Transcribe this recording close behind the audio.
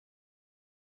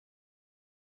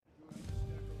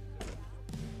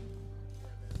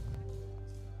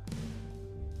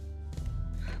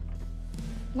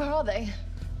Where are they?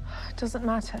 It doesn't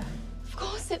matter. Of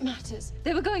course it matters.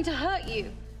 They were going to hurt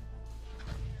you.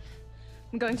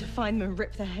 I'm going to find them and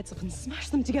rip their heads off and smash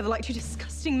them together like two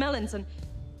disgusting melons and...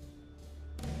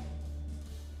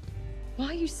 Why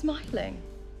are you smiling?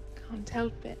 Can't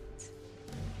help it.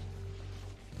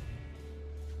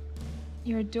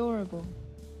 You're adorable.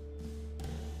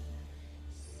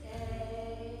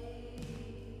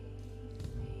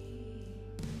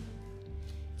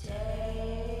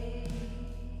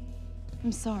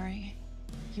 I'm sorry.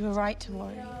 You were right to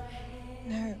worry.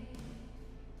 No.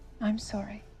 I'm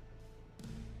sorry.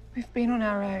 We've been on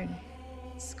our own.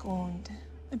 Scorned,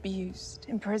 abused,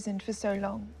 imprisoned for so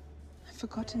long. I've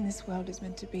forgotten this world is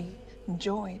meant to be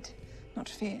enjoyed, not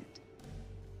feared.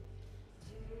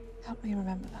 Help me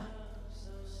remember that.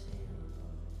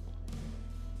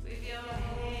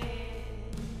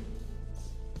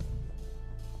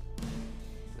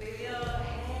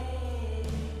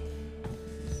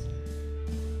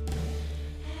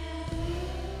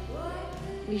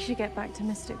 We should get back to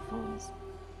Mystic Falls.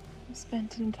 I've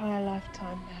spent an entire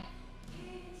lifetime there.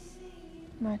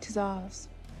 Night is ours.